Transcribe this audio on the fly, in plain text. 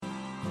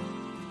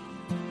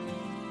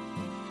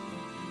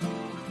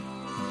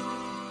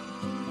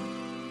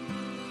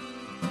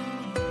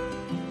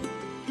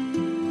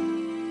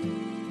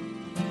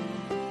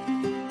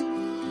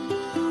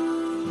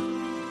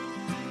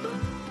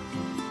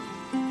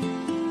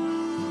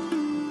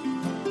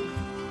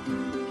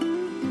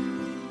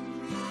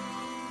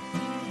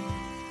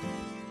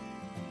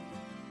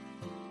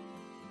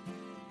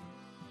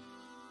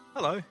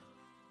Hello.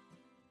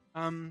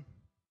 I'm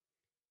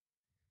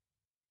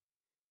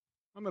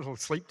a little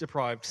sleep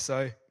deprived,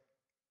 so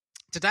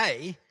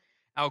today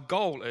our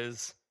goal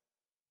is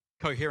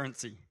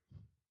coherency.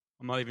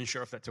 I'm not even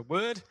sure if that's a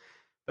word,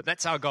 but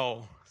that's our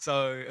goal.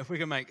 So if we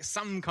can make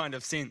some kind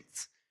of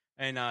sense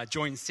and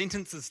join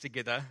sentences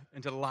together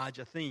into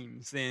larger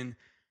themes, then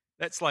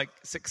that's like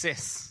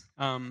success.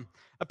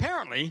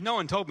 Apparently, no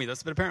one told me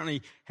this, but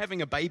apparently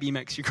having a baby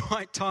makes you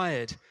quite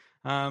tired.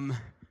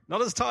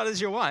 Not as tired as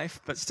your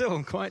wife, but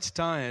still quite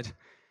tired.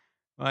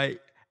 Right?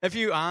 If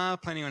you are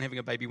planning on having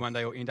a baby one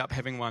day or end up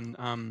having one,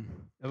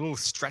 a little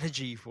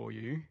strategy for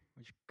you,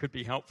 which could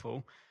be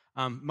helpful,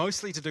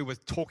 mostly to do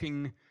with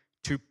talking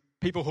to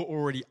people who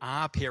already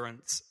are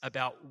parents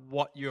about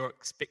what you're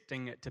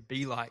expecting it to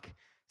be like.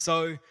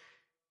 So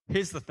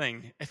here's the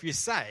thing. If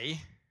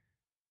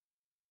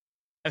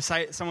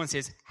someone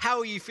says, how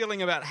are you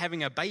feeling about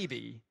having a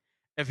baby?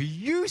 If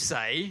you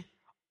say,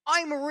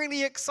 I'm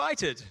really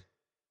excited,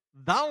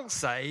 they'll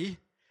say,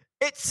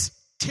 it's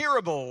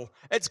terrible.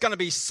 It's going to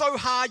be so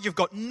hard. You've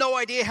got no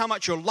idea how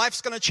much your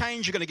life's going to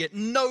change. You're going to get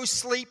no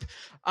sleep.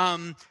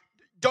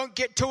 Don't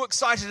get too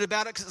excited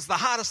about it because it's the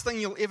hardest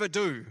thing you'll ever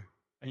do.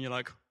 And you're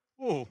like,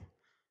 oh,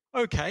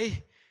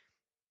 okay.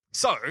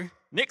 So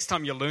next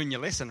time you learn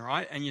your lesson,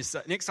 right? And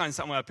next time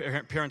a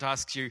parent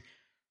asks you,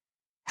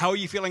 how are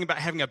you feeling about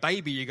having a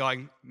baby? You're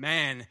going,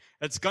 man,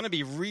 it's going to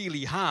be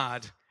really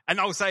hard. And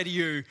I'll say to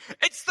you,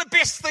 it's the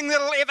best thing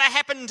that'll ever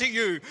happen to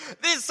you.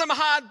 There's some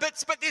hard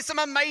bits, but there's some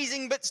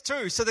amazing bits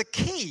too. So the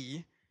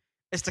key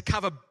is to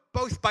cover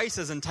both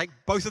bases and take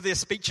both of their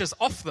speeches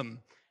off them.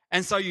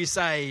 And so you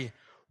say,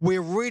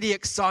 we're really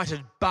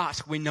excited,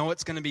 but we know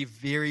it's going to be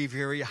very,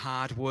 very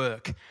hard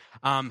work.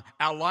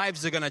 Our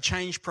lives are going to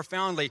change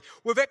profoundly.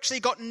 We've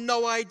actually got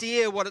no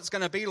idea what it's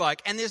going to be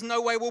like, and there's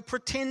no way we'll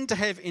pretend to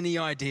have any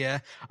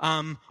idea.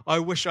 I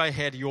wish I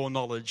had your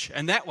knowledge.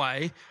 And that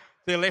way,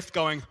 they're left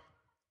going,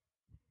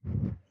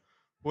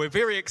 we're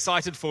very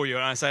excited for you.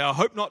 And I say, I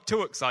hope not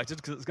too excited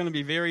because it's going to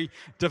be very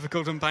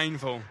difficult and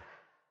painful.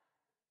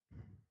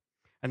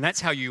 And that's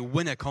how you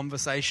win a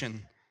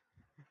conversation.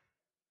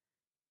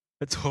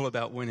 It's all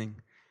about winning.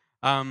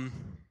 Oh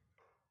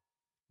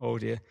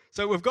dear.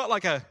 So we've got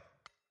this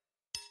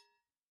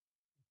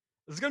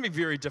is going to be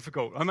very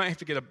difficult. I might have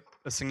to get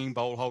a singing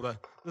bowl holder.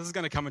 This is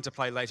going to come into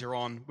play later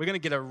on. We're going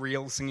to get a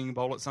real singing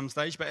bowl at some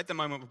stage, but at the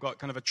moment we've got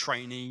kind of a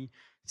trainee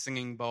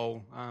singing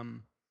bowl.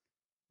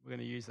 We're going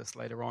to use this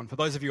later on. For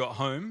those of you at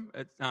home,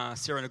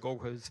 it's Sarah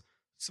Nagolka's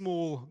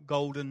small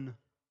golden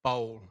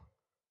bowl,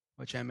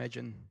 which I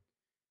imagine,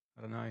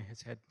 I don't know,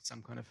 has had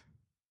some kind of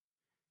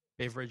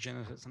beverage in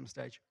it at some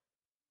stage.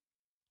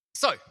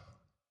 So,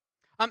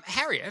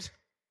 Harriet,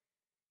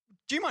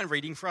 do you mind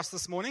reading for us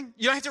this morning?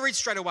 You don't have to read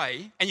straight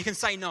away, and you can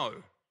say no.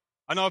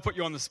 I know I put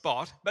you on the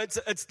spot, but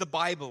it's the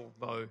Bible,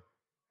 though.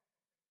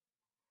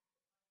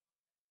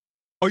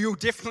 Oh, you'll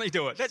definitely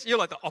do it. You're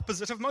like the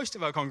opposite of most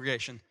of our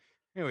congregation.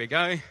 Here we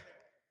go.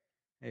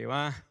 There you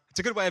are. It's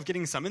a good way of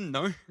getting some in,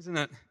 though, isn't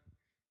it?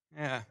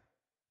 Yeah.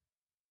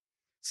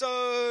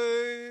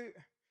 So,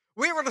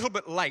 we're a little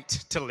bit late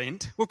to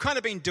Lent. We've kind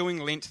of been doing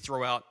Lent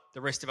throughout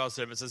the rest of our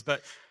services,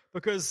 but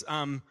because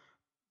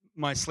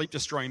my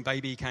sleep-destroying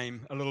baby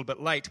came a little bit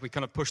late, we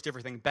kind of pushed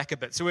everything back a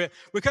bit. So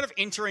we're kind of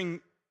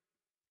entering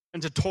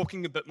into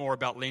talking a bit more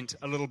about Lent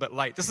a little bit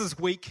late. This is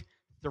week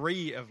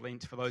 3 of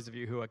Lent, for those of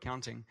you who are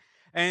counting.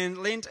 And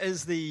Lent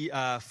is the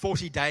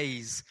 40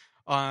 days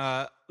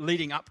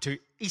leading up to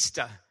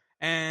Easter.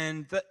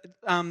 And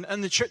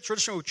in the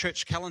traditional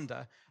church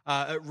calendar,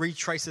 it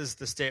retraces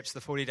the steps,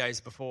 the 40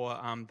 days before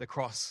the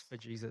cross for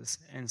Jesus.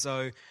 And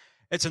so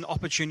it's an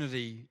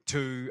opportunity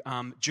to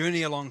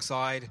journey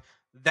alongside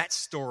that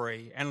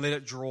story and let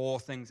it draw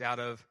things out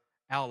of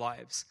our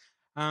lives.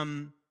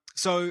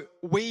 So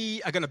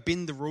we are going to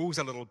bend the rules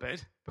a little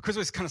bit. Because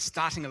we're kind of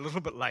starting a little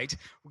bit late,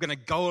 we're going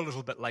to go a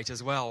little bit late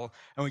as well.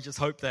 And we just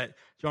hope that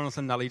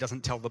Jonathan Nully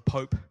doesn't tell the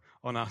Pope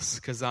on us,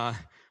 because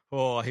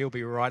he'll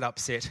be right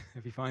upset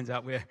if he finds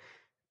out we're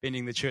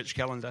bending the church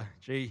calendar.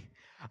 Gee.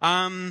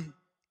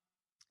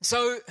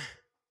 So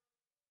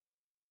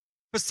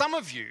for some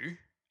of you,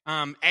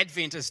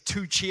 Advent is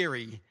too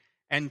cheery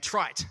and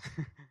trite.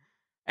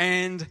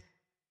 And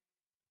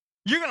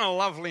you're going to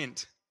love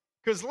Lent,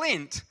 because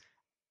Lent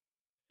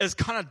is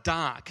kind of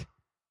dark,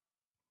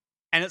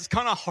 and it's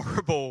kind of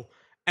horrible,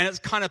 and it's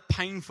kind of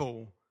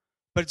painful,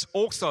 but it's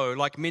also,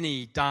 like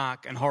many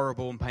dark and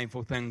horrible and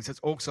painful things, it's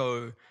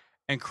also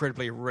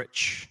incredibly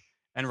rich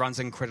and runs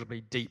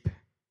incredibly deep.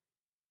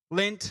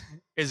 Lent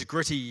is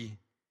gritty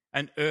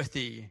and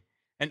earthy,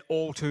 and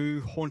all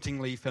too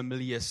hauntingly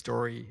familiar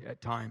story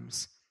at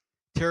times.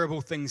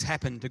 Terrible things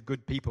happen to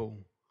good people,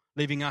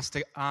 leaving us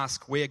to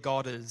ask where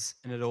God is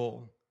in it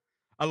all.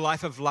 A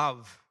life of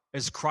love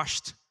is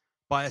crushed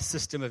by a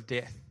system of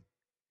death.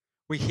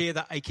 We hear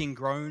the aching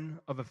groan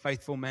of a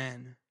faithful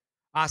man,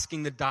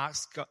 asking the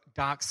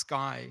dark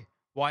sky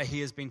why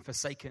he has been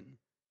forsaken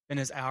in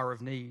his hour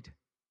of need.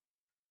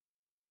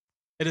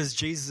 It is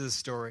Jesus'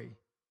 story,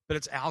 but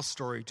it's our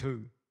story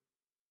too.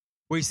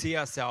 We see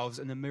ourselves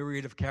in the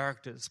myriad of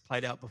characters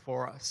played out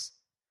before us,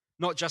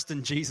 not just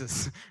in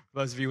Jesus, for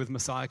those of you with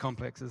Messiah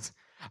complexes,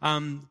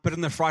 but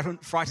in the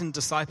frightened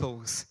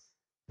disciples,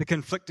 the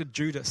conflicted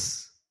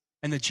Judas,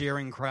 and the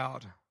jeering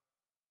crowd.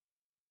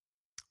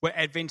 Where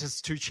Advent is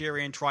too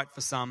cheery and trite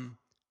for some,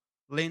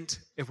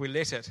 Lent, if we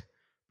let it,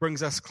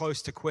 brings us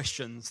close to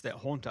questions that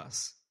haunt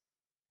us,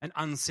 an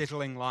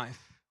unsettling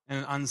life and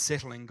an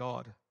unsettling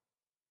God.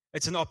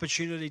 It's an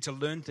opportunity to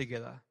learn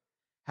together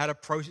how to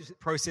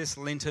process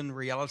Lenten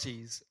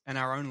realities in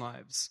our own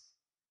lives.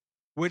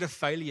 Where do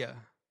failure,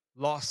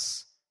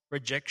 loss,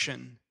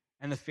 rejection,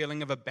 and the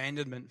feeling of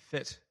abandonment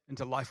fit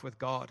into life with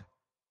God?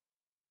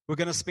 We're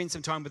going to spend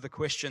some time with the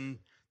question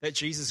that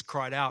Jesus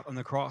cried out on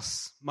the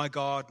cross, my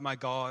God,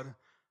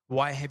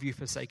 why have you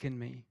forsaken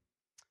me?"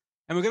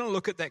 And we're going to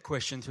look at that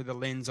question through the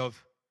lens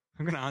of,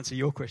 I'm going to answer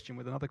your question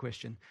with another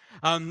question.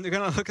 We're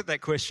going to look at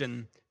that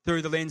question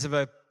through the lens of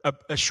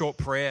a short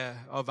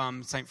prayer of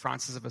St.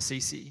 Francis of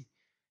Assisi.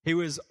 He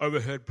was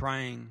overheard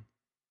praying,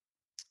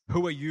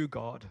 "Who are you,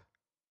 God,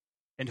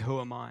 and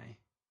who am I?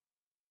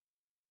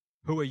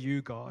 Who are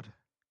you, God,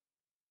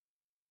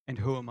 and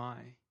who am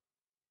I?"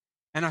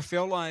 And I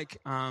feel like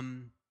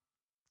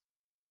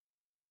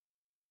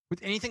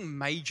with anything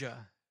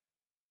major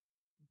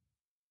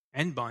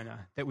and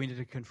minor that we need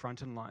to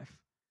confront in life,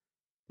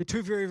 they're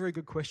two very, very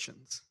good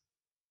questions.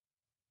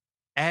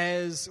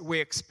 As we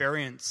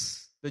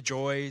experience the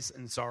joys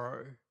and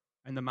sorrow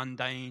and the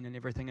mundane and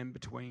everything in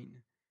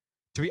between,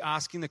 to be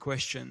asking the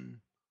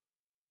question,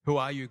 "Who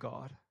are you,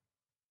 God?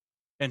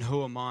 And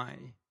who am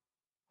I?"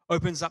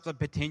 opens up the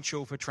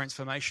potential for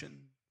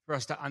transformation, for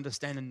us to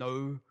understand and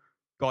know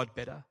God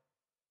better,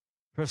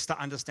 for us to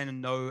understand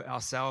and know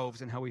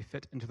ourselves and how we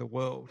fit into the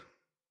world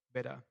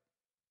better.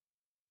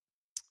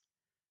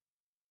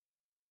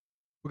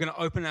 We're going to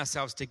open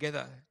ourselves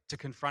together to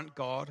confront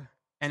God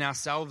and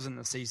ourselves in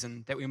the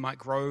season that we might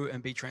grow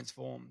and be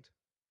transformed.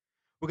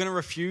 We're going to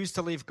refuse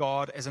to leave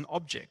God as an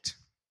object,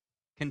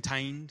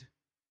 contained,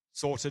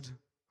 sorted,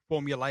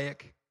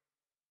 formulaic.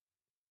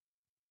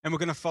 And we're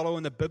going to follow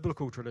in the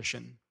biblical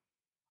tradition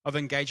of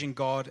engaging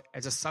God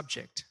as a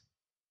subject,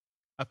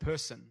 a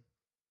person,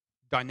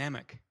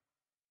 dynamic,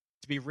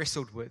 to be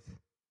wrestled with,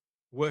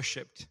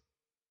 worshipped,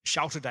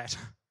 shouted at,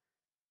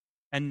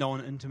 and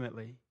known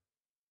intimately.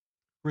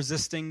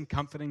 Resisting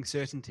comforting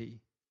certainty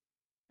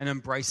and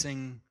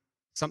embracing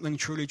something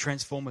truly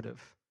transformative,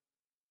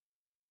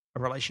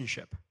 a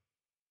relationship.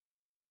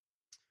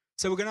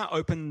 So we're going to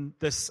open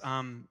this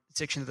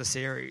section of the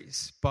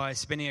series by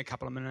spending a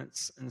couple of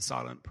minutes in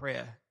silent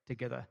prayer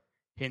together,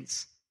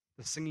 hence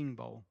the singing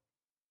bowl.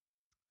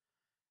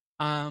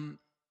 And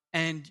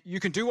you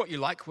can do what you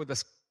like with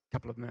this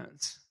couple of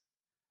minutes.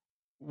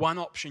 One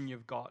option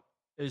you've got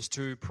is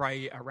to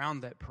pray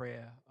around that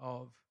prayer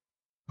of,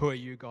 "Who are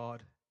you,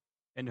 God,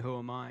 and who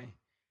am I?"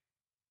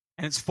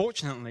 And it's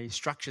fortunately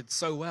structured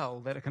so well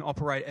that it can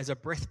operate as a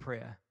breath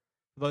prayer.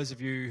 For those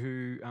of you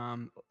who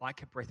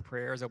like a breath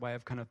prayer as a way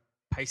of kind of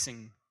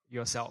pacing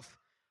yourself,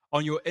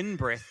 on your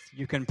in-breath,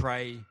 you can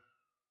pray,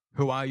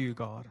 "Who are you,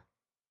 God?"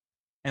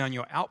 And on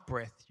your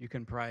out-breath, you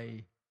can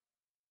pray,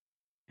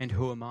 "And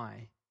who am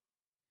I?"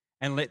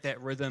 And let that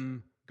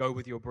rhythm go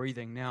with your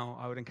breathing. Now,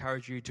 I would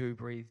encourage you to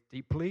breathe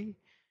deeply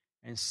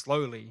and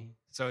slowly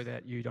so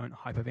that you don't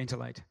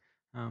hyperventilate.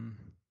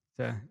 It's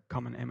a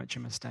common amateur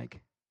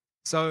mistake.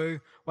 So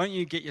why don't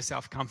you get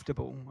yourself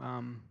comfortable?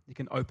 You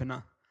can open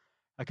a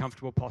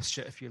comfortable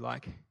posture if you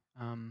like. If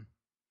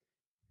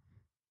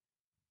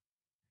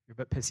you're a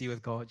bit pissy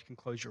with God, you can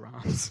close your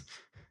arms.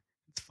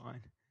 It's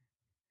fine.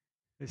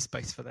 There's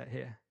space for that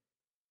here.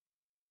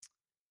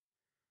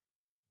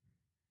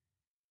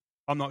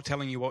 I'm not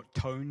telling you what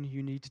tone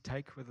you need to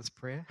take with this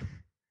prayer.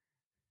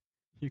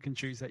 You can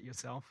choose that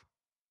yourself.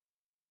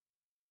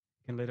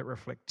 You can let it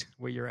reflect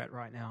where you're at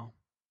right now.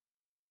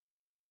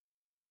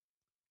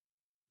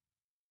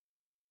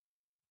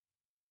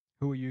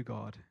 Who are you,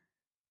 God?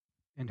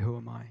 And who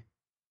am I?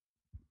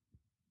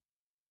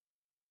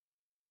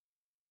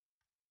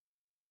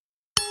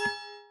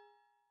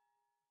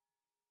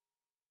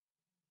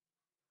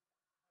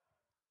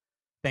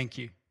 Thank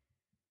you.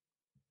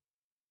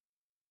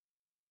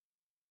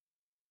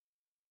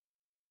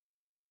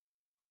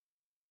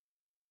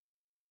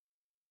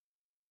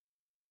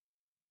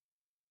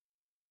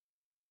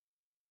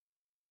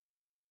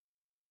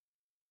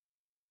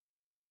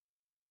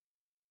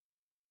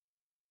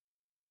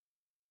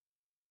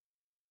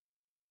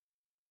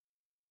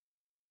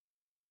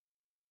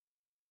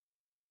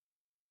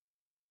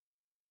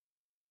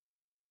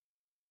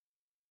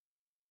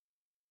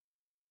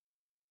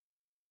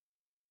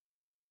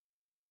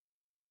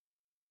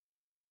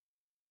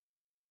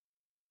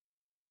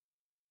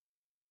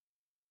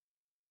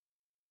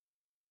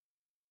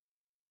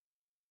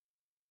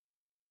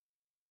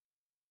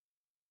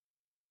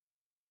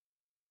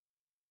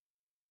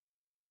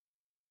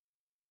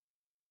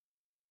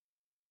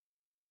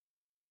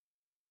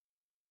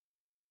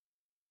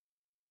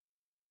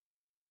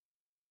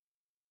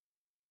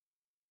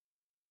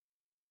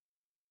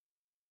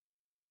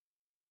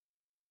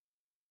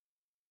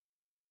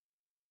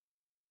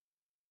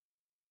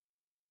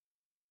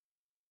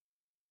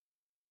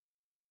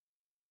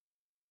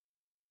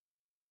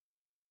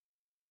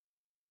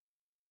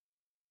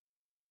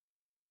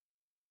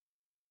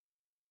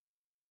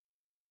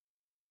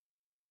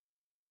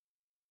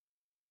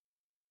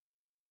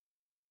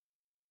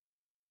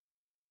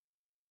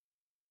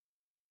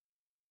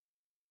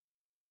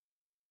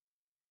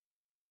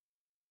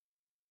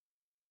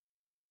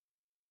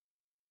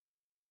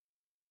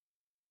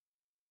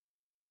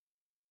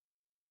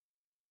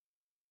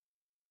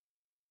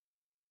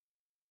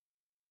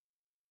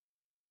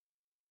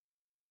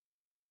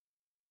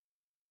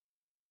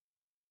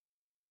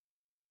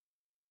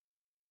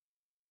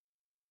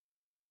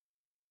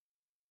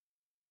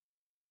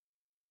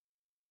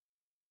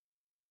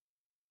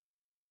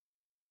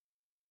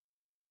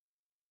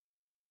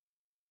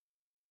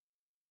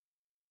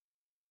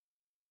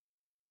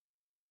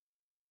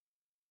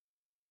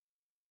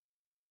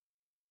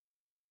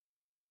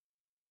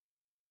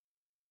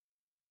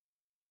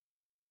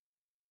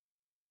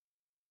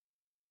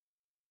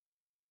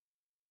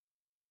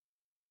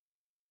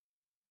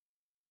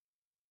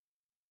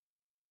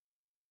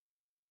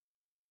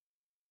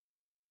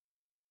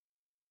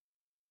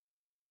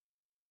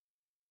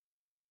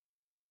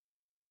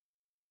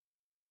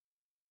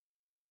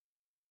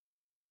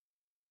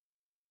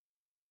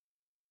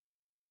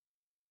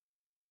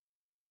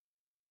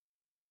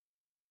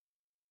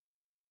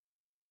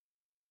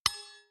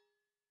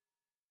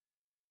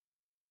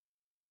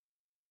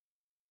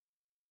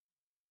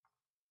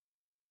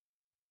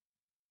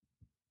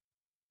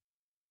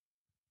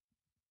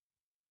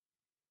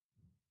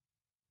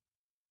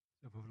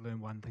 learn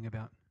one thing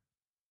about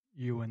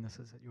you, and this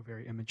is that you're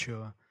very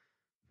immature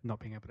for not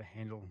being able to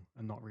handle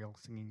a not real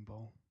singing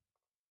bowl.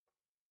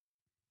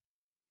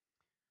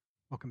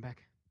 Welcome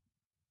back.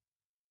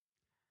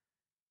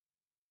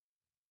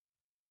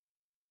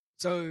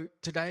 So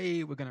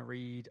today we're going to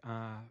read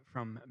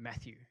from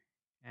Matthew,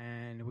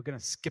 and we're going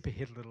to skip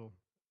ahead a little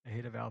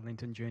ahead of our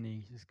Lenten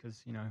journey just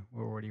because,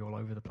 we're already all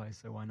over the place,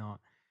 so why not?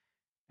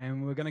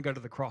 And we're going to go to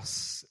the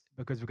cross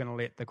because we're going to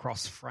let the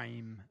cross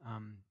frame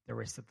the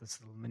rest of this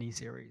little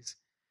mini-series.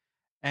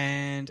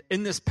 And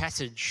in this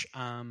passage,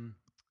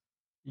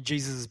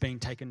 Jesus is being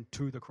taken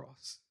to the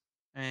cross.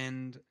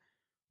 And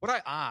what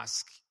I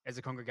ask as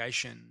a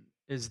congregation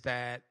is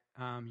that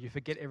you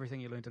forget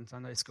everything you learned in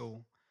Sunday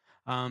school,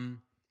 and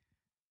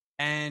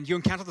you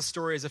encounter the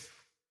story as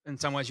if in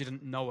some ways you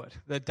didn't know it.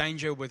 The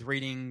danger with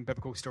reading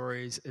biblical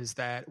stories is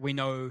that we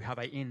know how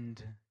they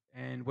end.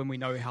 And when we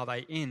know how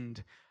they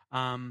end,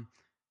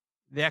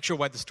 the actual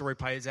way the story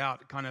plays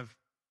out kind of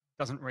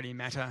doesn't really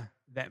matter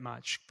that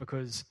much,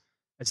 because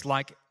it's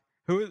like,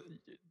 do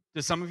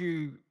some of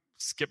you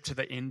skip to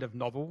the end of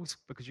novels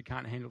because you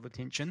can't handle the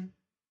tension?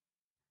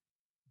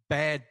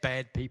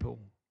 Bad people.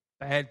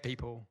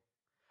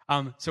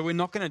 So we're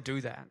not going to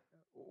do that.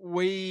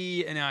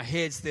 We, in our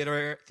heads,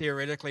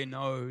 theoretically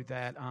know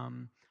that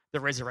the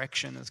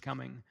resurrection is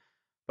coming,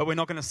 but we're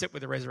not going to sit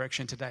with the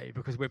resurrection today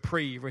because we're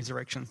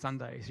pre-Resurrection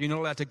Sunday. So you're not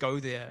allowed to go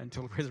there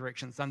until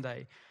Resurrection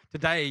Sunday.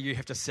 Today, you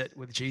have to sit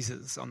with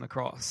Jesus on the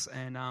cross,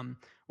 and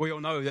we all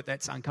know that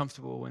that's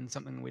uncomfortable and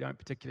something we don't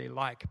particularly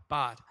like,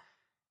 but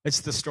it's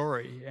the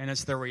story, and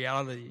it's the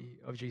reality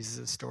of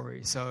Jesus'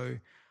 story. So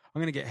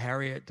I'm going to get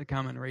Harriet to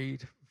come and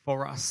read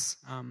for us,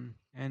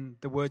 and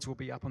the words will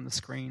be up on the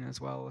screen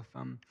as well if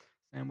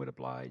Sam would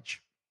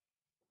oblige.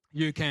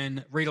 You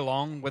can read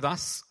along with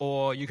us,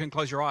 or you can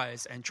close your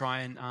eyes and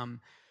try and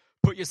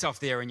put yourself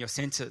there in your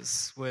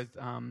senses with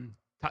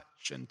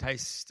touch and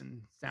taste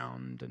and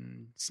sound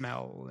and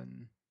smell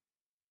and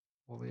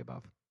all the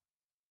above.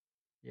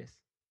 Yes.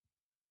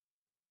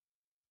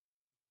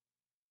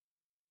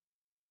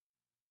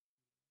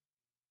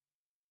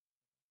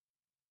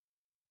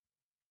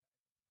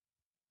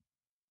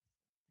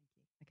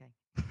 Thank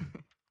you.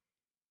 Okay.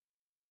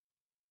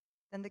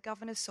 Then the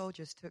governor's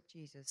soldiers took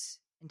Jesus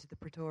into the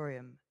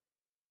praetorium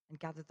and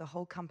gathered the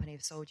whole company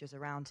of soldiers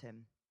around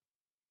him.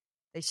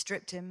 They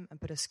stripped him and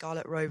put a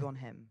scarlet robe on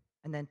him,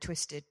 and then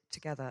twisted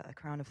together a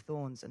crown of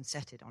thorns and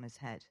set it on his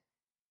head.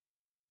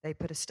 They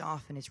put a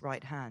staff in his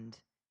right hand.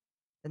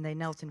 Then they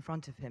knelt in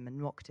front of him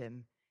and mocked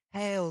him.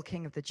 "Hail,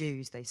 King of the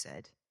Jews," they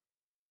said.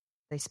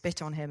 They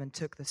spit on him and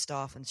took the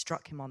staff and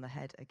struck him on the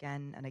head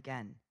again and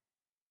again.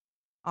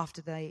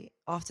 After they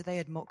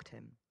had mocked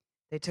him,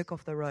 they took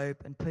off the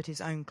robe and put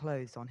his own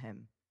clothes on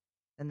him.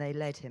 Then they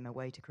led him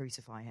away to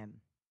crucify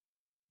him.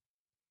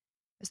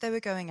 As they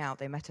were going out,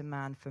 they met a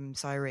man from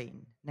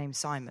Cyrene named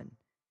Simon,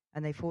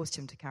 and they forced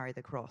him to carry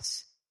the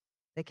cross.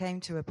 They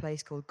came to a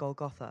place called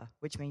Golgotha,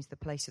 which means the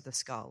place of the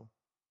skull.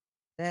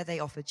 There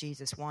they offered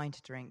Jesus wine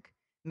to drink,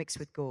 mixed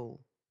with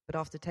gall, but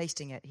after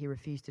tasting it, he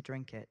refused to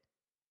drink it.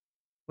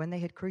 When they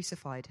had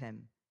crucified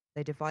him,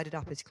 they divided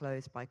up his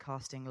clothes by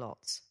casting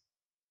lots.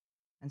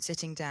 And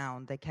sitting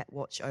down, they kept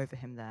watch over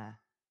him there.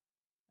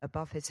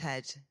 Above his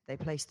head, they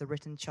placed the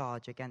written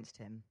charge against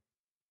him: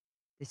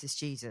 "This is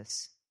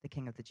Jesus, the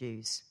King of the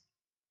Jews."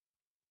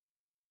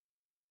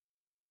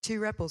 2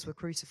 rebels were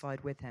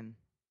crucified with him,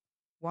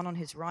 one on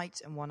his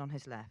right and one on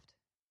his left.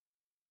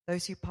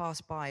 Those who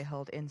passed by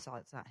hurled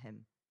insults at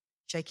him,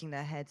 shaking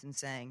their heads and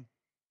saying,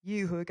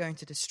 "You who are going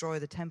to destroy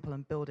the temple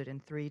and build it in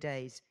 3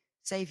 days,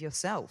 save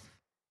yourself.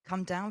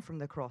 Come down from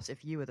the cross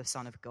if you are the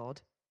Son of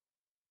God."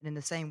 And in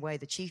the same way,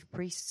 the chief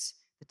priests,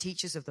 the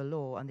teachers of the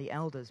law, and the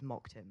elders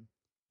mocked him.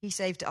 "He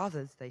saved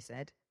others," they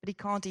said, "but he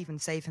can't even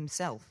save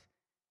himself.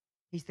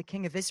 He's the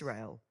King of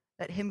Israel.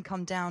 Let him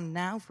come down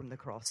now from the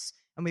cross,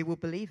 and we will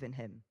believe in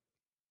him.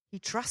 He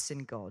trusts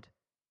in God.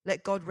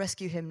 Let God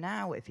rescue him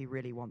now if he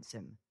really wants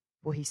him.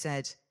 For he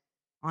said,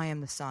 'I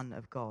am the Son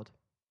of God.'"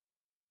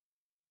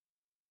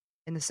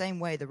 In the same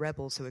way, the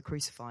rebels who were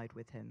crucified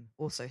with him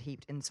also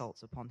heaped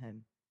insults upon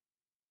him.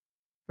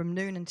 From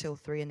noon until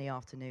 3 in the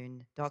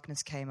afternoon,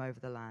 darkness came over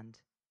the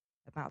land.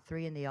 About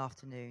 3 in the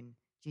afternoon,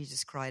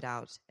 Jesus cried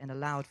out in a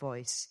loud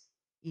voice,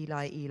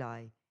 "Eli,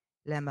 Eli,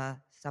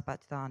 lema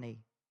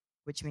sabachthani,"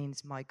 which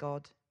means, my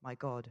God,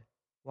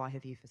 why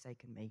have you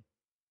forsaken me?"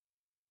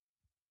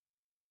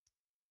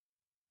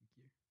 Thank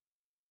you.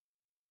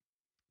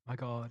 My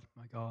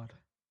God,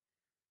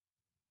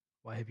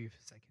 why have you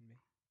forsaken me?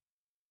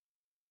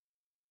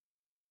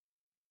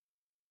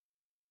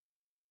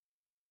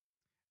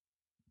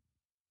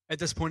 At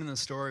this point in the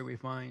story, we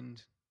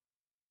find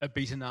a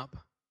beaten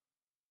up,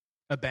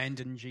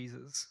 abandoned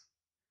Jesus.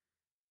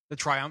 The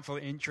triumphal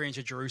entry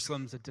into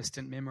Jerusalem is a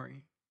distant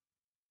memory.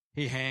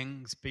 He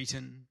hangs,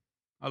 beaten,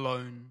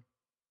 alone,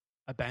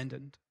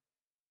 abandoned.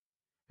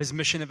 His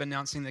mission of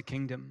announcing the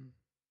kingdom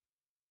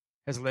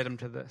has led him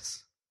to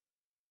this.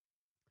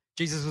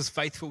 Jesus was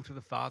faithful to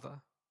the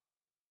Father,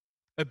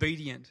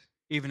 obedient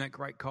even at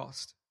great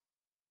cost.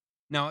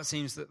 Now it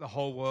seems that the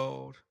whole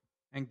world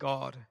and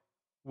God,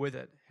 with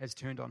it, has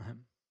turned on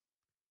him,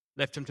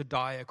 left him to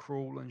die a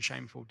cruel and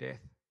shameful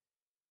death.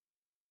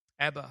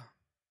 Abba,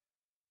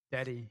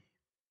 Daddy,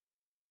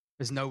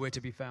 is nowhere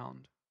to be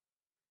found.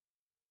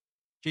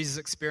 Jesus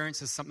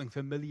experiences something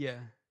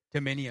familiar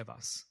to many of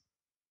us,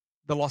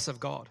 the loss of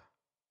God.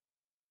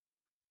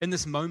 In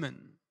this moment,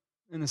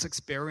 in this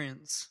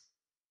experience,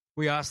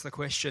 we ask the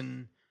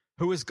question,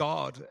 who is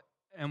God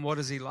and what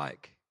is he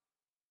like?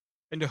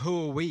 And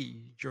who are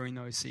we during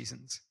those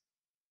seasons?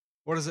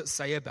 What does it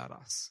say about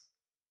us?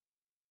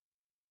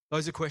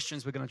 Those are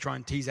questions we're going to try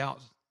and tease out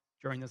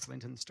during this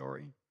Lenten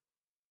story.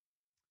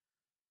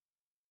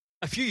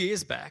 A few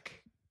years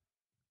back,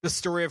 the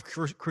story of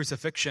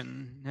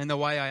crucifixion and the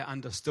way I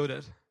understood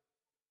it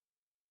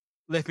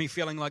left me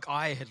feeling like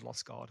I had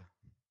lost God.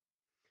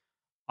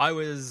 I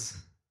was,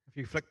 if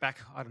you flick back,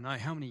 I don't know,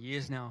 how many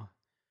years now?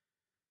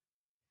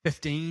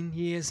 15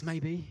 years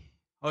maybe?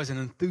 I was an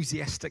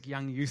enthusiastic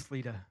young youth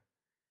leader.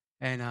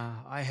 And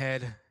I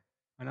had,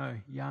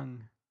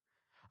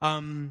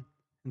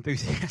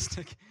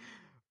 enthusiastic.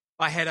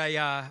 I had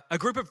a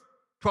group of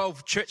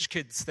 12 church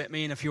kids that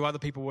me and a few other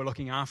people were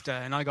looking after,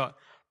 and I got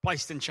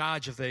placed in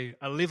charge of the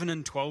 11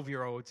 and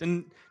 12-year-olds.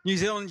 In New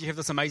Zealand, you have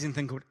this amazing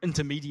thing called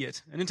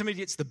intermediate, and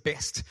intermediate's the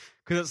best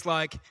because it's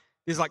like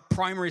there's like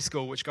primary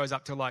school, which goes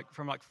up to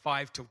from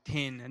 5 till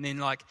 10, and then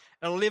like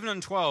at 11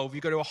 and 12,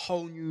 you go to a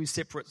whole new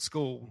separate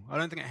school. I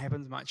don't think it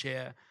happens much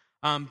here.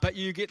 But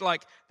you get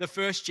like the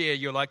first year,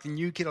 you're like the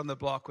new kid on the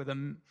block with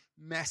a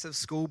massive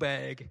school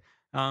bag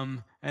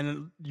and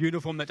a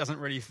uniform that doesn't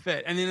really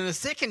fit. And then in the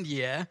second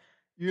year,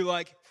 you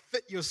like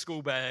fit your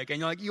school bag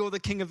and you're the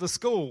king of the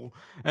school.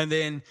 And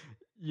then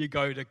you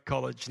go to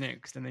college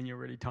next and then you're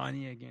really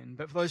tiny again.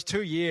 But for those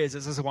 2 years,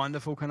 it's this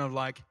wonderful kind of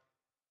like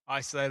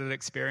isolated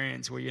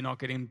experience where you're not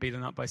getting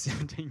beaten up by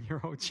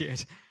 17-year-olds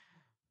yet.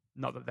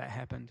 Not that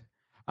happened.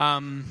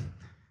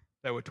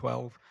 They were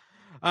 12.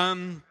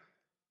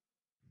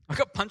 I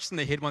got punched in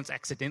the head once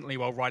accidentally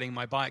while riding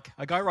my bike.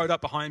 A guy rode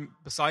up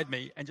beside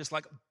me and just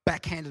like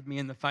backhanded me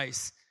in the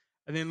face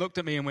and then looked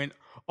at me and went,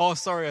 "Oh,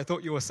 sorry, I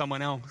thought you were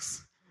someone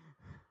else."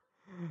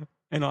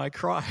 And I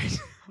cried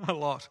a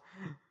lot.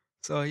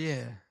 So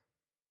yeah,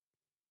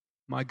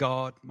 my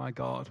God.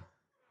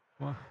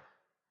 What?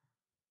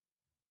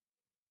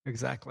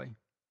 Exactly.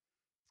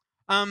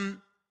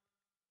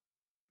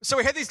 So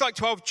we had these like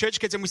 12 church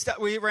kids, and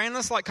we ran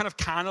this like kind of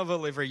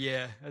carnival every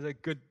year, as a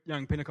good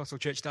young Pentecostal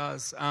church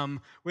does,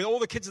 where all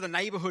the kids of the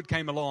neighborhood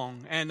came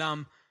along, and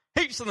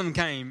heaps of them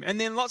came, and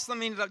then lots of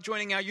them ended up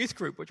joining our youth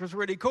group, which was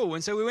really cool.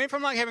 And so we went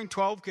from like having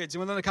 12 kids, and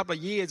within a couple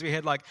of years we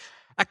had like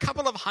a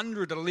couple of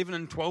hundred 11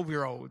 and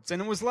 12-year-olds,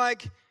 and it was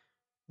like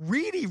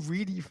really,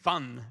 really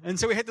fun. And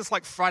so we had this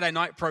like Friday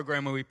night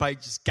program where we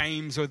played just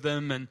games with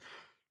them and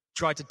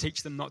tried to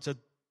teach them not to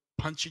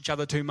punch each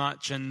other too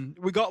much, and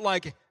we got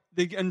like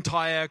the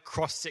entire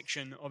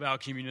cross-section of our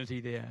community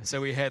there.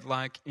 So we had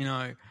like,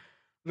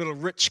 little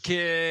rich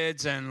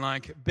kids and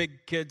like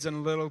big kids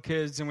and little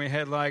kids, and we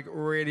had like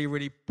really,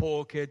 really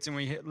poor kids, and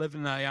we lived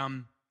in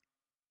a,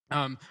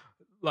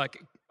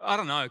 like, I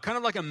don't know, kind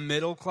of like a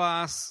middle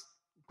class,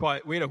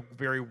 we had a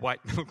very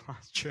white middle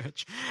class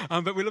church,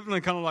 but we lived in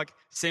a kind of like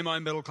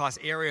semi-middle class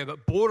area,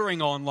 but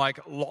bordering on like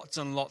lots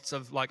and lots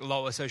of like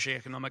lower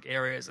socioeconomic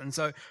areas. And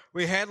so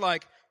we had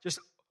like just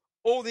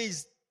all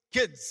these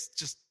kids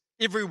just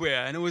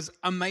everywhere, and it was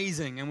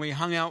amazing, and we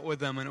hung out with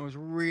them, and it was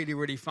really,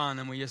 really fun,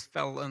 and we just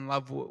fell in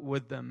love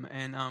with them.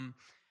 And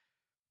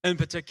in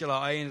particular,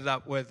 I ended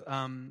up with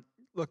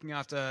looking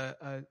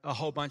after a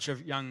whole bunch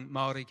of young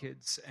Māori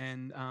kids,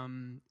 and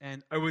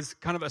it was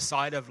kind of a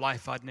side of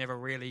life I'd never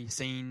really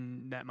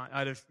seen that much. I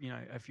had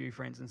a few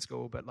friends in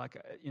school, but like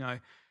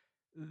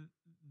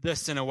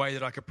this in a way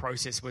that I could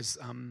process was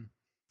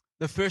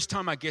the first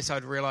time I guess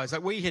I'd realized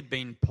that we had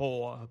been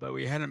poor, but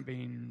we hadn't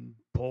been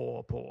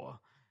poor.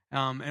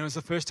 And it was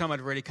the first time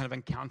I'd really kind of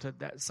encountered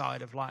that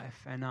side of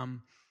life.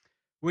 And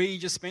we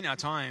just spent our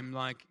time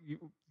like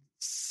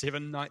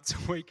 7 nights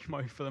a week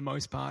for the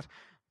most part.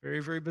 Very,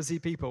 very busy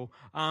people.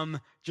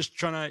 Just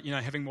trying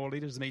to, having more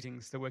leaders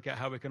meetings to work out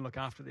how we can look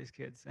after these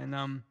kids.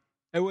 And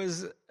it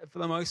was, for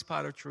the most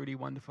part, a truly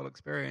wonderful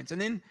experience. And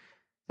then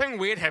something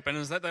weird happened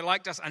is that they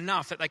liked us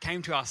enough that they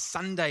came to our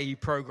Sunday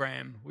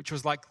program, which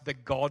was like the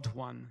God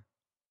one,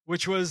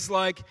 which was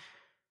like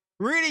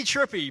really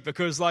trippy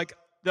because like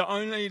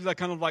only the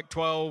kind of like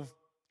 12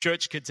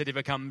 church kids had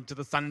ever come to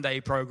the Sunday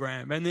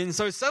program. And then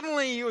so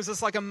suddenly it was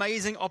this like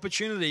amazing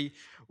opportunity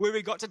where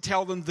we got to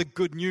tell them the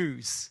good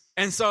news.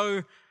 And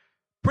so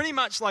pretty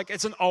much like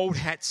it's an old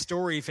hat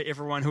story for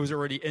everyone who was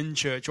already in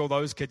church. All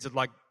those kids had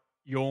like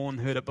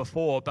heard it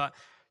before. But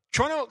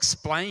trying to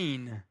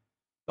explain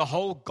the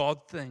whole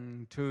God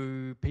thing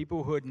to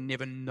people who had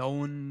never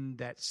known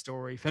that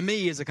story, for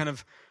me as a kind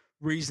of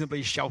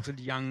reasonably sheltered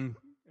young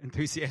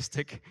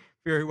enthusiastic,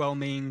 very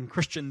well-meaning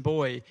Christian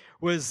boy,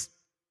 was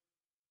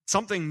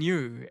something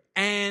new.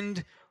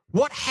 And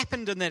what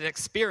happened in that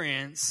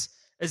experience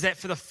is that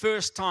for the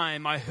first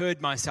time I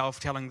heard myself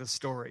telling the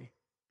story.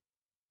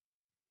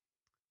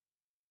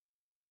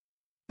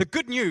 The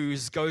good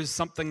news goes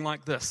something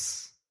like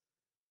this.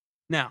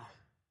 Now,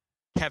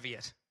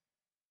 caveat.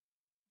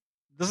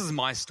 This is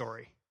my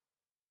story.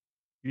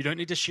 You don't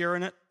need to share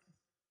in it.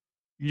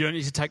 You don't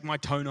need to take my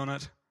tone on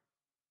it.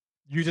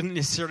 You didn't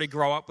necessarily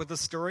grow up with this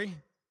story.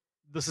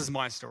 This is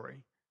my story.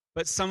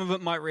 But some of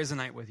it might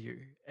resonate with you.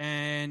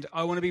 And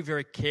I want to be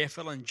very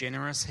careful and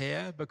generous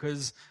here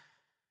because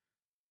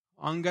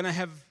I'm going to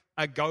have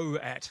a go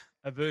at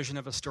a version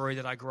of a story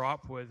that I grew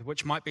up with,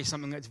 which might be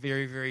something that's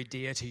very, very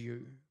dear to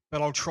you.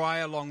 But I'll try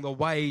along the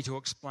way to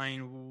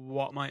explain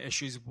what my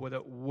issues with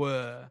it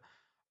were.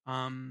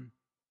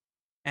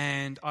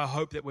 And I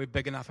hope that we're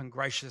big enough and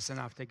gracious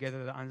enough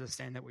together to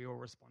understand that we all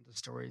respond to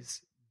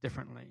stories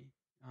differently.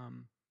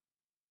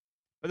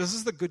 But this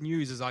is the good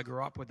news as I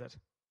grew up with it.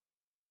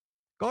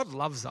 God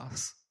loves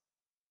us.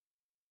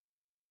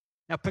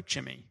 Now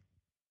picture me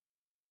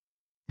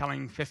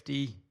telling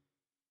 50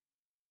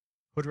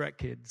 hood rat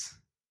kids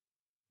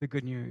the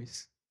good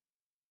news.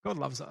 God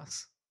loves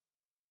us.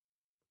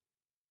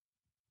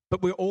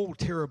 But we're all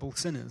terrible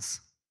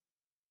sinners.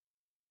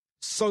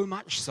 So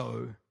much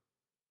so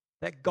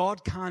that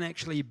God can't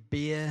actually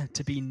bear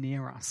to be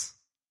near us.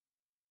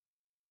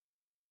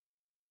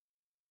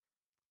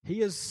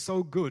 He is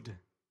so good,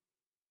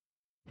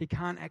 He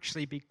can't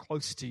actually be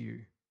close to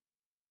you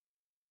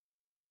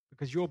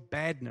because your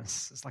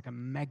badness is like a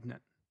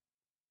magnet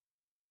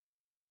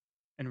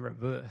in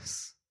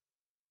reverse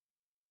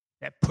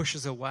that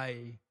pushes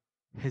away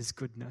His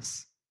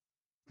goodness.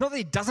 Not that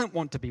He doesn't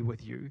want to be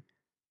with you,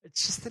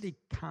 it's just that He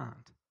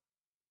can't.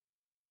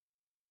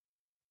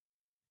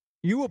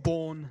 You were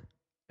born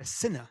a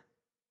sinner.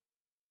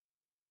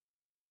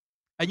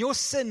 And your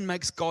sin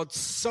makes God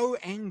so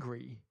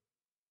angry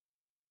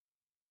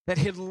that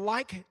He'd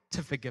like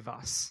to forgive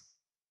us,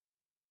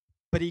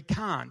 but He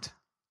can't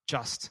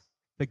just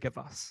forgive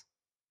us.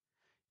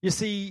 You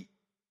see,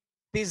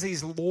 there's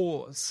these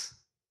laws,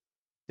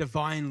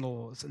 divine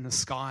laws in the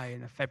sky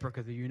and the fabric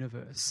of the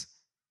universe.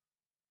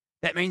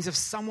 That means if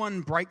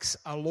someone breaks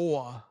a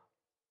law,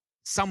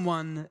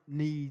 someone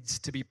needs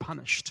to be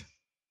punished.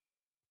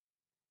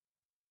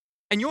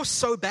 And you're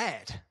so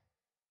bad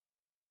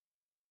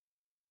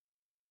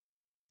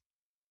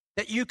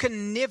that you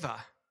can never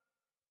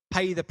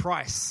pay the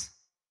price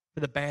for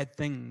the bad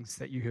things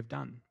that you have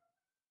done.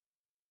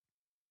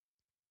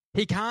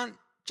 He can't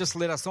just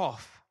let us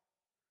off.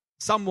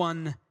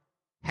 Someone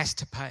has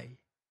to pay.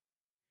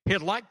 He'd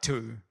like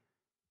to,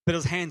 but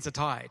his hands are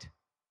tied.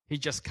 He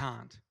just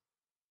can't.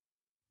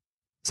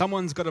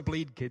 Someone's got to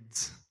bleed,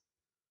 kids,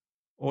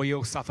 or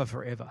you'll suffer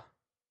forever.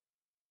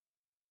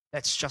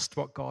 That's just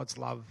what God's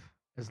love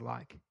is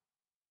like.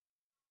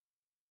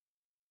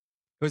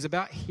 It was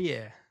about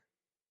here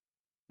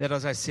that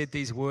as I said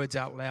these words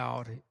out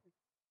loud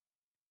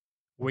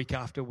week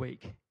after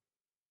week,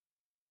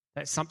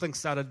 that something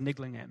started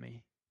niggling at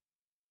me.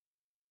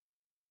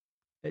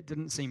 It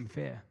didn't seem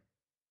fair.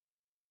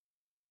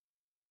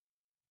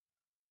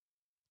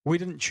 We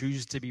didn't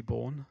choose to be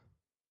born.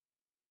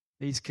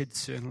 These kids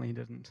certainly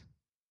didn't.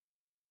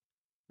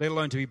 Let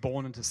alone to be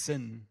born into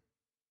sin.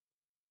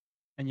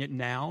 And yet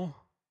now,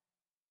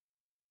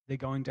 they're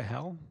going to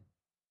hell.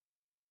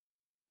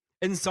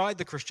 Inside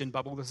the Christian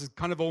bubble, this has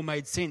kind of all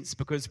made sense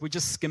because we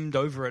just skimmed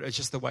over it. It's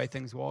just the way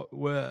things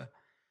were.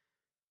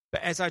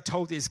 But as I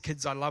told these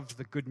kids I loved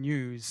the good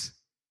news,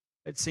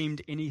 it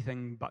seemed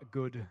anything but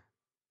good.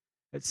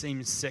 It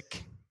seemed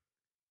sick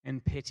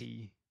and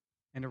petty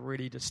and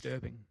really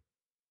disturbing.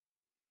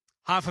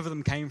 Half of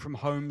them came from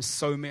homes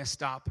so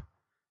messed up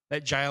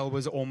that jail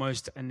was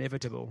almost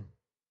inevitable.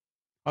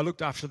 I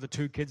looked after the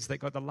two kids that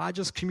got the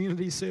largest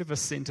community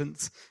service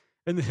sentence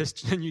in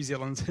New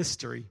Zealand's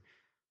history.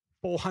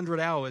 400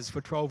 hours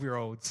for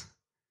 12-year-olds.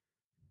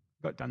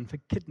 Got done for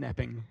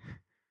kidnapping.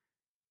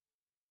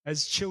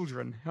 As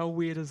children, how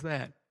weird is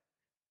that?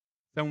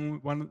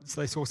 Once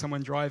they saw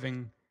someone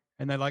driving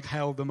and they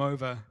hailed them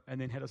over and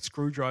then had a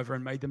screwdriver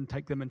and made them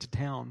take them into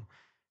town.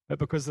 But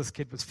because this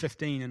kid was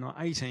 15 and not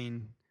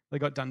 18, they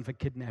got done for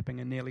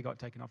kidnapping and nearly got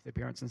taken off their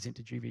parents and sent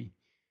to juvie.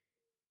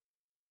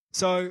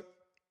 So,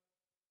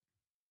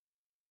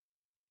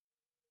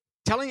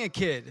 telling a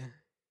kid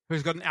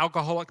who's got an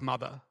alcoholic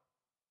mother,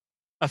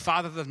 a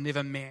father they've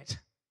never met,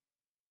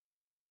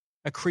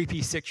 a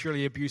creepy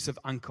sexually abusive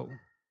uncle,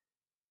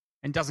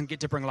 and doesn't get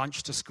to bring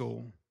lunch to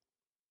school,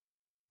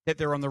 that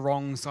they're on the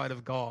wrong side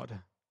of God,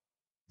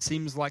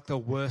 seems like the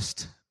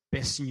worst,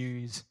 best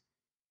news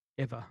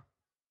ever.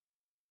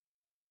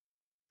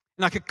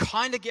 And I could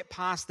kind of get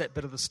past that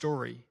bit of the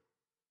story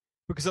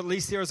because at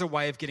least there is a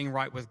way of getting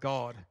right with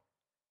God.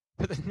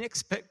 But the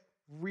next bit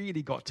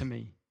really got to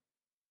me.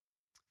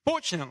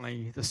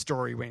 Fortunately, the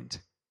story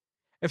went,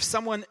 if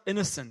someone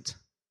innocent,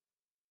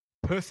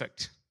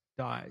 perfect,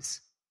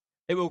 dies,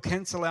 it will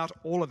cancel out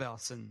all of our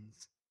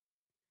sins.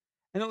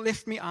 And it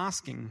left me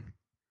asking,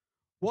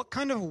 what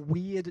kind of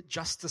weird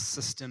justice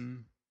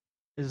system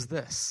is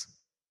this?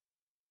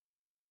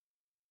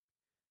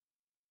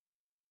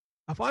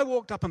 If I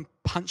walked up and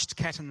punched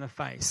Kat in the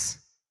face,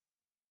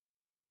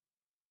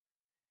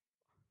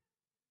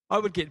 I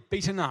would get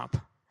beaten up.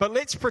 But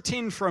let's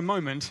pretend for a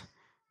moment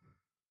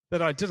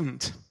that I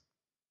didn't.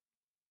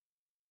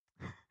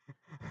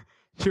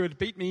 She would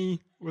beat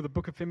me with a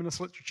book of feminist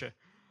literature.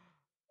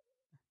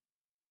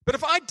 But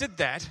if I did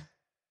that,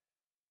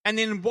 and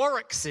then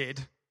Warwick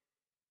said,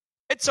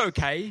 it's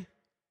okay,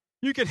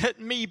 you can hit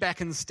me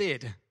back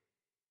instead.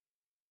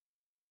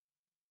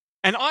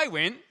 And I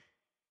went,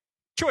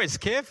 choice,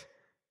 Kev.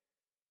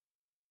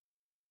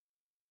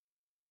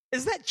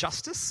 Is that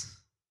justice?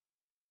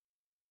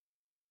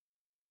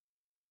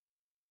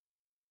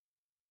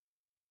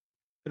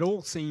 It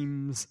all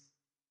seems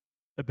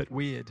a bit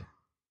weird.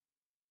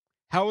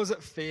 How is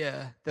it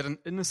fair that an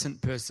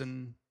innocent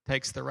person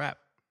takes the rap?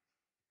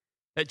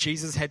 That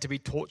Jesus had to be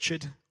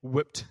tortured,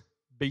 whipped,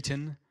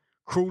 beaten,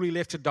 cruelly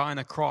left to die on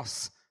a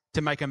cross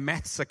to make a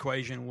maths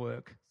equation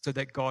work so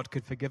that God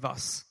could forgive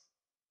us.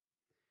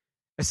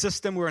 A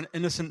system where an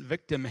innocent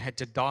victim had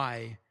to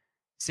die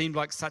seemed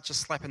like such a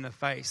slap in the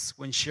face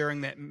when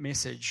sharing that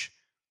message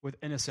with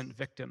innocent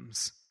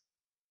victims.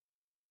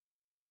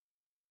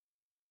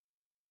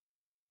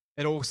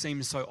 It all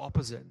seems so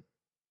opposite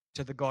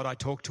to the God I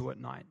talk to at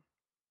night,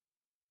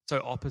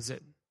 so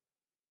opposite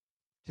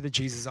to the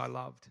Jesus I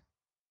loved.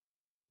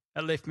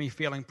 It left me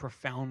feeling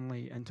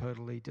profoundly and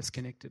totally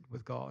disconnected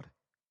with God.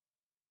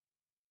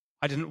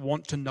 I didn't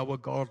want to know a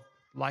God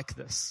like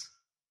this,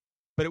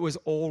 but it was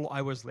all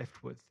I was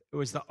left with. It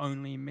was the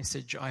only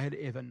message I had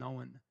ever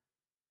known.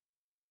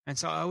 And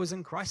so I was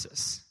in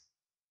crisis.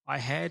 I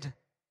had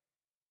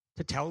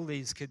to tell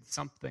these kids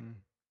something.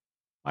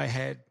 I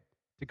had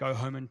to go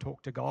home and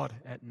talk to God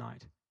at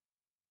night.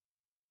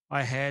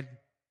 I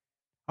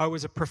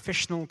was a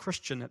professional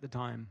Christian at the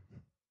time,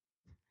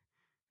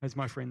 as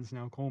my friends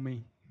now call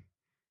me.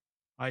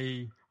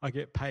 I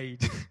get paid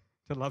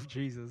to love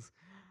Jesus.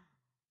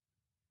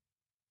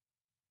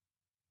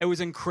 It was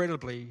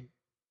incredibly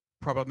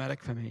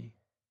problematic for me.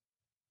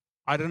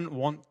 I didn't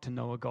want to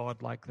know a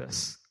God like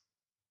this,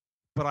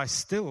 but I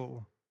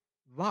still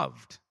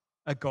loved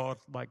a God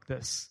like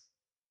this.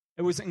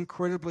 It was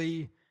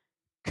incredibly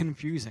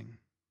confusing,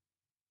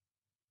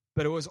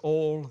 but it was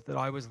all that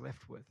I was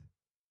left with.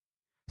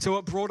 So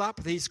it brought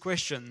up these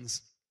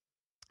questions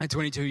at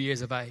 22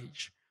 years of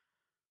age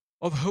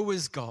of who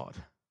is God?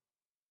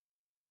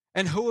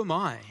 And who am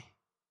I?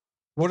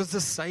 What does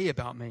this say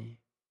about me?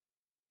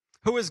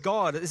 Who is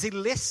God? Is he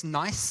less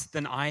nice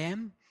than I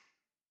am?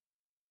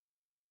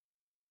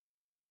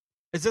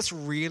 Is this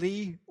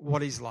really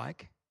what he's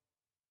like?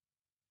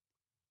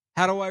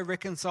 How do I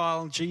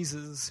reconcile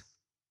Jesus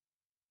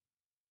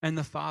and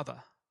the Father?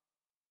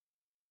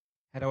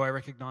 How do I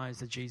recognize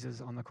the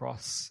Jesus on the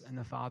cross and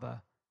the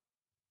Father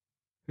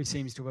who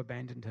seems to have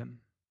abandoned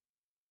him?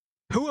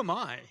 Who am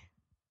I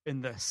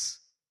in this?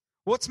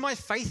 What's my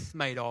faith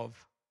made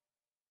of?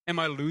 Am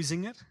I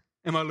losing it?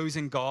 Am I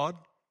losing God?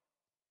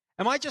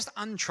 Am I just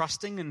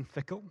untrusting and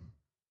fickle?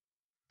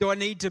 Do I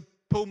need to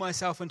pull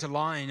myself into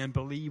line and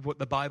believe what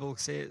the Bible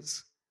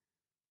says?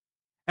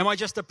 Am I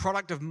just a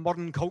product of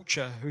modern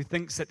culture who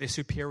thinks that they're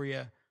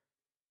superior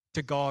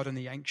to God and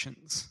the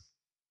ancients?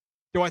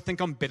 Do I think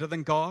I'm better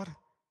than God?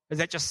 Is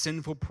that just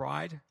sinful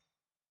pride?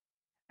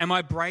 Am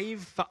I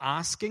brave for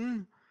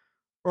asking,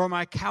 or am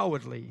I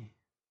cowardly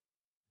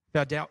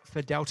for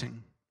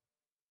doubting?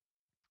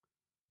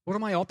 What are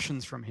my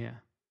options from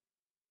here?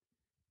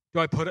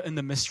 Do I put it in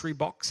the mystery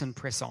box and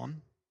press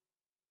on?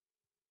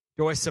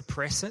 Do I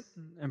suppress it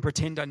and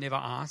pretend I never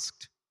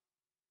asked?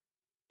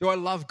 Do I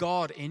love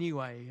God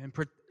anyway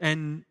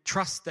and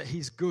trust that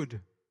he's good?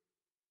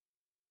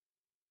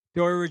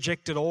 Do I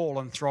reject it all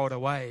and throw it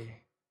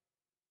away?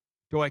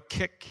 Do I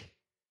kick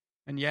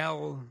and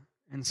yell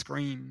and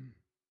scream?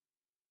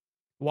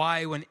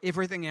 Why, when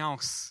everything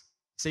else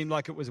seemed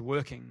like it was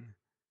working,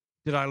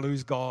 did I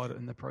lose God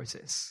in the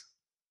process?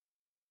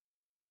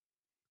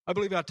 I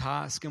believe our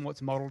task and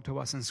what's modeled to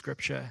us in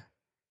Scripture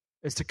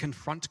is to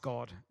confront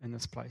God in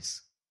this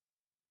place,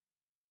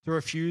 to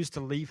refuse to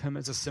leave him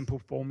as a simple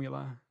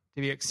formula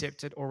to be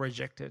accepted or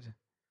rejected,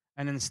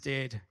 and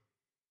instead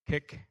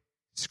kick,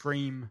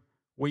 scream,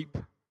 weep,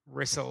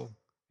 wrestle,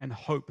 and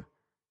hope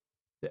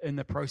that in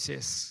the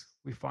process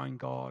we find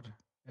God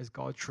as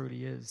God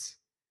truly is,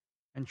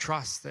 and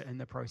trust that in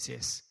the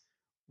process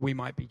we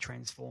might be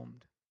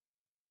transformed.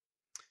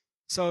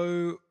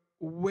 So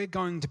we're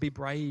going to be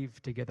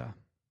brave together.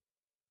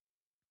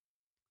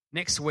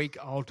 Next week,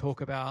 I'll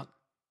talk about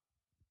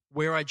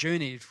where I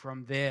journeyed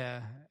from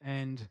there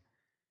and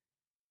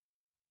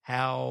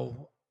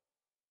how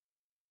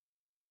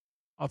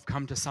I've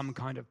come to some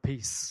kind of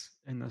peace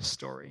in this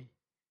story.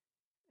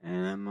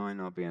 And it might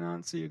not be an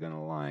answer you're going to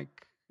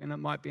like, and it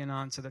might be an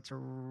answer that's a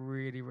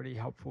really, really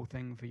helpful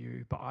thing for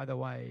you. But either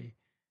way,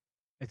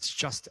 it's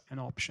just an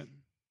option.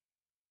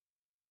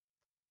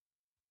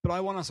 But I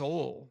want us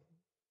all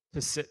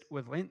to sit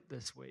with Lent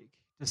this week,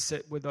 to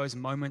sit with those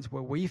moments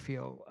where we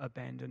feel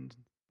abandoned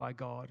by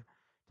God,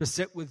 to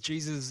sit with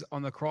Jesus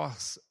on the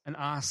cross and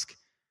ask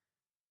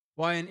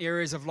why in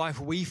areas of life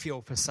we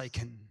feel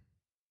forsaken,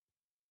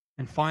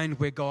 and find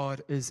where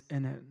God is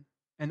in it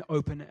and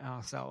open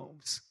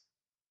ourselves.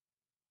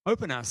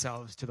 Open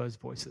ourselves to those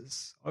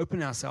voices.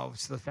 Open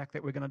ourselves to the fact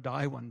that we're going to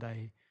die one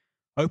day.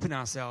 Open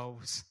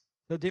ourselves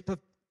to the depth of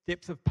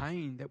depth of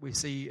pain that we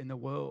see in the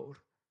world.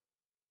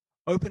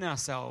 Open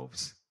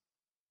ourselves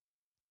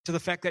to the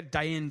fact that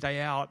day in,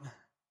 day out,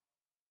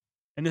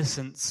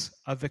 innocents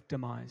are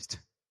victimized.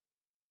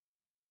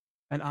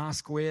 And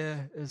ask,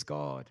 where is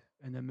God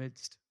in the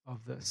midst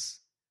of this?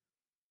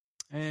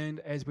 And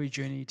as we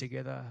journey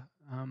together,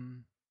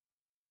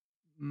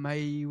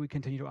 may we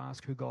continue to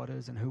ask who God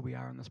is and who we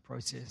are in this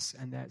process,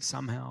 and that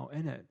somehow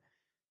in it,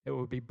 it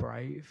would be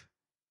brave,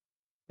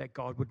 that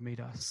God would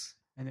meet us,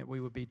 and that we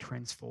would be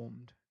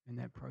transformed in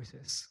that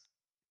process.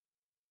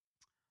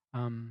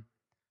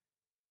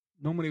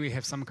 Normally we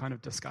have some kind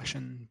of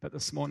discussion, but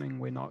this morning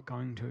we're not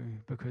going to,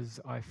 because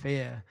I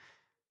fear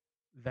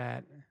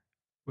that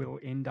we'll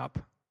end up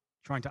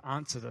trying to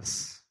answer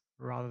this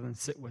rather than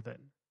sit with it.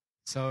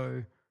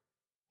 So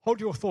hold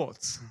your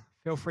thoughts.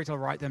 Feel free to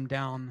write them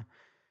down.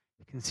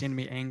 You can send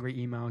me angry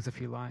emails if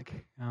you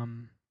like.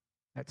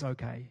 That's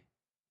okay.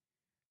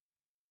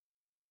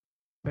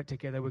 But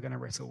together we're going to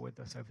wrestle with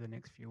this over the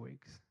next few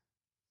weeks.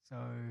 So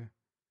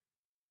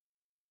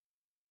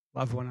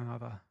love one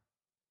another.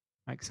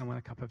 Make someone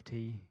a cup of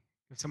tea.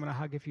 Give someone a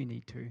hug if you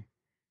need to.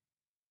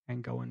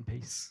 And go in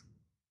peace.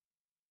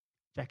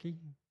 Jackie?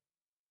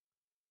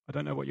 I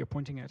don't know what you're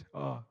pointing at.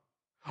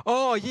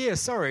 Oh, yeah,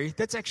 sorry.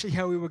 That's actually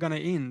how we were going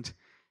to end.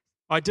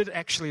 I did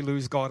actually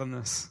lose God in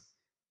this.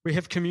 We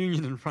have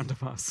communion in front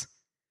of us.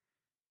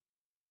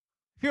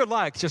 If you would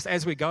like, just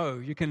as we go,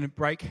 you can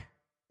break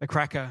the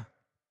cracker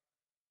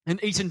and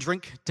eat and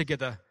drink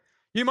together.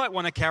 You might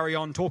want to carry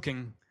on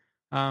talking.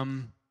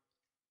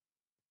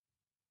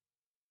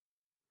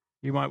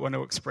 You might want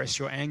to express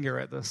your anger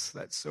at this.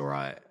 That's all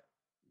right.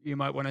 You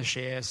might want to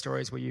share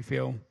stories where you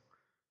feel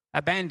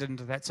abandoned.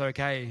 That's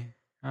okay.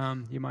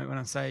 You might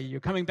want to say, you're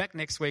coming back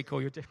next week,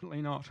 or you're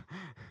definitely not.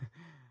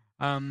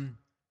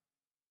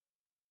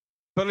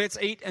 But let's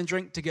eat and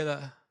drink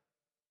together.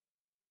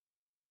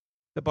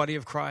 The body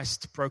of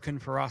Christ broken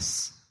for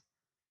us,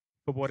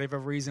 for whatever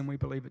reason we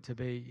believe it to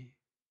be.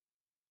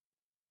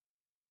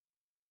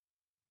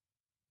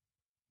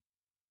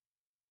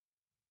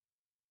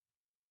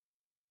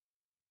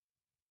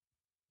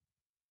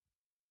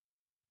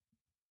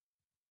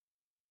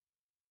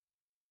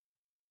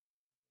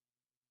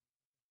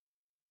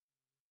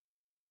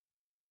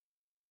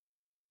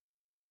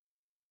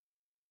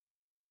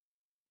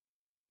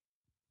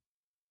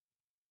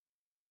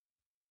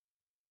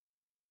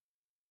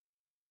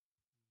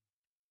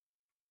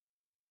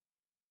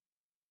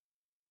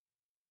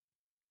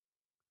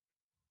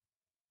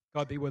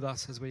 God, be with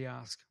us as we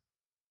ask,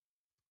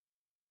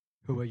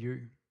 who are you?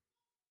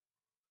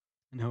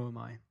 And who am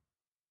I?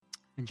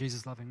 In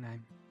Jesus' loving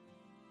name,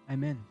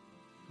 amen.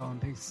 Go in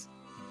peace.